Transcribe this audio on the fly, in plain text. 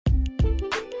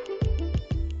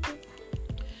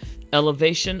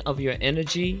elevation of your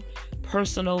energy,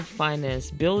 personal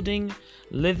finance building,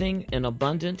 living in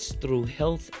abundance through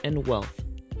health and wealth.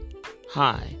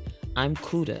 Hi, I'm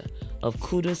Kooda of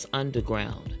Kooda's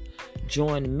Underground.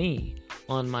 Join me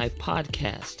on my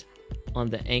podcast on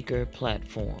the Anchor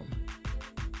platform.